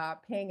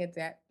 paying a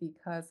debt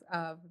because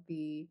of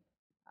the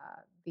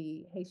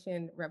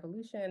Haitian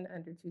Revolution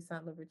under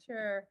Toussaint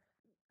Louverture,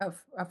 of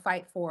a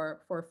fight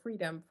for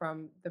freedom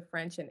from the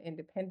French and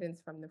independence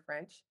from the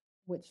French,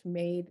 which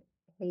made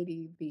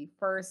Haiti the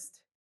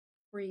first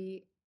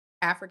free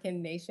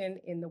African nation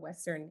in the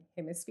Western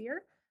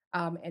Hemisphere.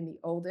 and the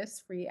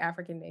oldest free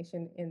African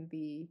nation in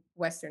the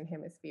Western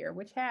Hemisphere,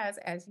 which has,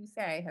 as you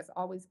say, has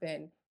always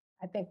been,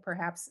 I think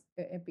perhaps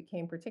it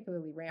became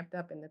particularly ramped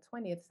up in the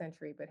 20th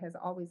century, but has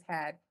always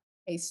had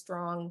a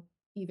strong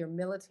either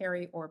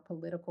military or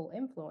political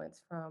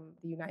influence from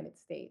the United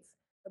States.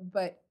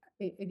 But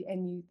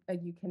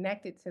you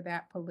connect it to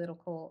that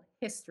political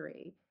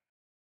history.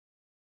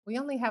 We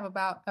only have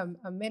about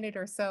a minute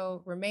or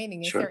so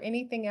remaining. Is Sure. there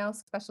anything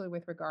else, especially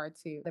with regard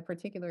to the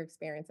particular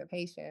experience of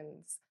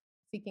Haitians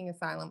seeking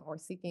asylum or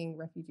seeking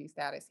refugee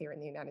status here in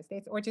the United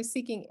States, or just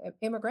seeking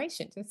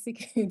immigration, just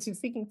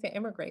seeking to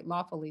immigrate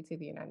lawfully to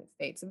the United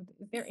States?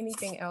 Is there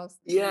anything else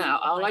that you Yeah,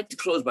 I would would like like to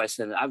to close by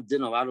saying that I've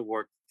done a lot of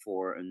work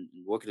for and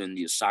working in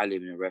the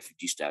asylum and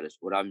refugee status.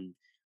 What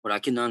I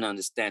cannot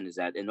understand is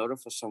that in order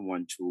for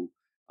someone to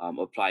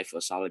apply for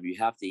asylum, you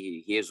have to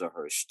hear his or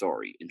her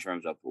story in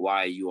terms of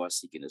why you are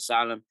seeking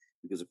asylum.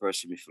 Because the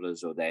person may feel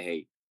as though that,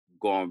 hey,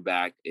 going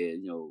back,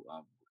 to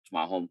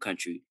my home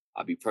country,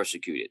 I'll be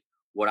persecuted.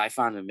 What I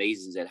find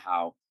amazing is that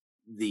how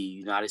the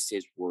United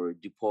States were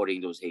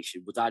deporting those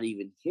Haitians without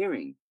even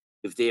hearing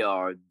if they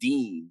are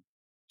deemed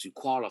to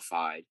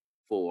qualify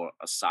for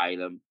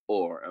asylum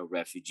or a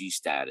refugee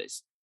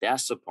status.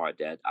 That's the part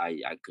that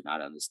I could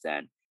not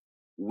understand.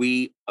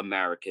 We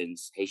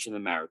Americans, Haitian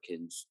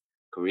Americans,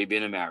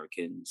 Caribbean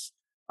Americans,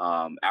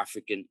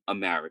 African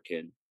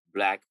American,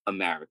 Black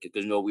American,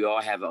 because we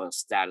all have a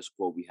status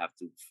quo we have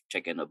to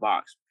check in the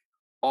box.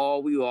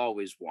 All we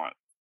always want,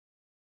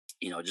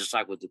 just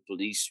like with the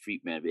police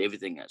treatment,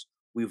 everything else,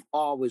 we've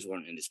always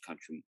wanted in this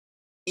country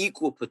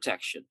equal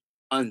protection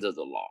under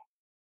the law.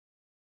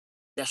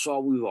 That's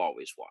all we've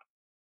always wanted.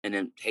 And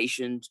then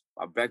Haitians,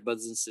 our black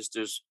brothers and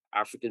sisters,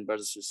 African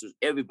brothers and sisters,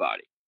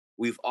 everybody,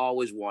 we've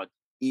always wanted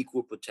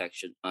equal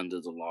protection under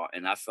the law.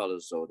 And I felt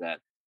as though that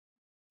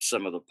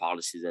some of the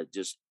policies that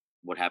just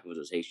what happened with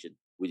us Haitian,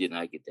 we did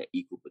not get that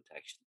equal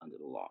protection under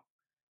the law.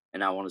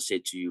 And I want to say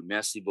to you,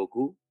 merci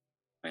beaucoup.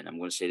 And I'm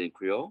going to say it in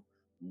Creole.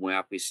 Moi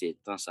apprécié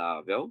tant ça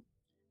avec.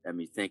 That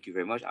means thank you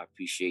very much. I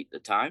appreciate the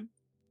time.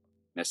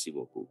 Merci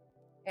beaucoup.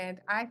 And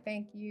I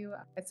thank you.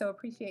 I so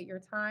appreciate your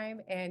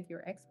time and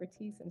your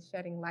expertise in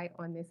shedding light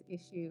on this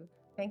issue.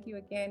 Thank you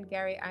again,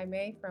 Gary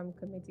Aime from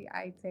Comité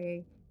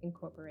Haïti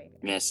Incorporated.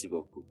 Merci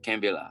beaucoup.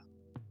 Kembela.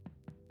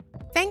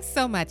 Thanks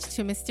so much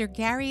to Mr.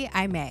 Gary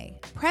Aime,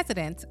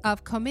 president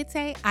of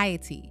Comité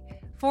Haïti,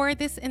 for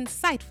this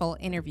insightful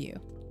interview.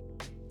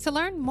 To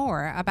learn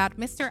more about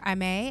Mr.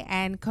 Aime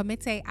and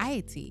Comité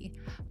Haïti,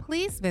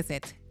 please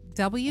visit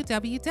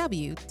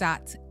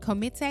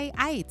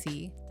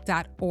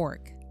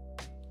www.comitehaiti.org.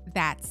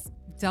 That's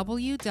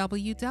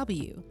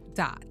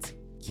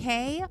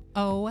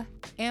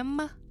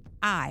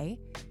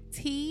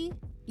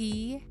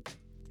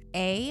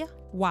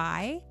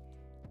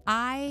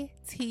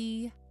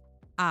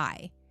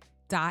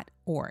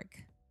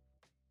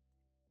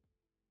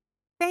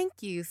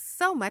Thank you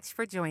so much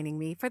for joining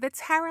me for the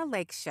Tara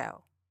Lake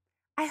Show.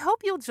 I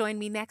hope you'll join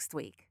me next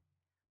week.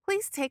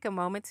 Please take a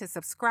moment to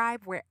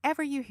subscribe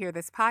wherever you hear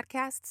this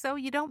podcast so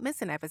you don't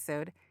miss an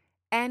episode.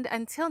 And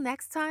until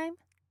next time,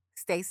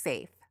 stay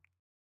safe.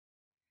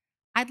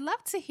 I'd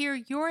love to hear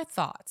your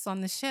thoughts on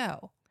the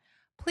show.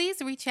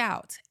 Please reach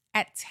out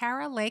at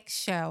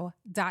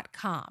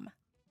taralakeshow.com.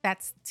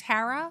 That's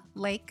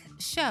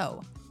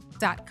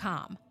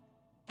taralakeshow.com.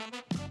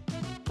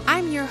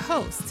 I'm your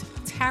host,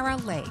 Tara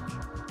Lake.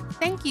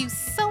 Thank you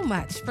so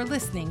much for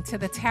listening to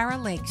The Tara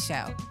Lake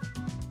Show.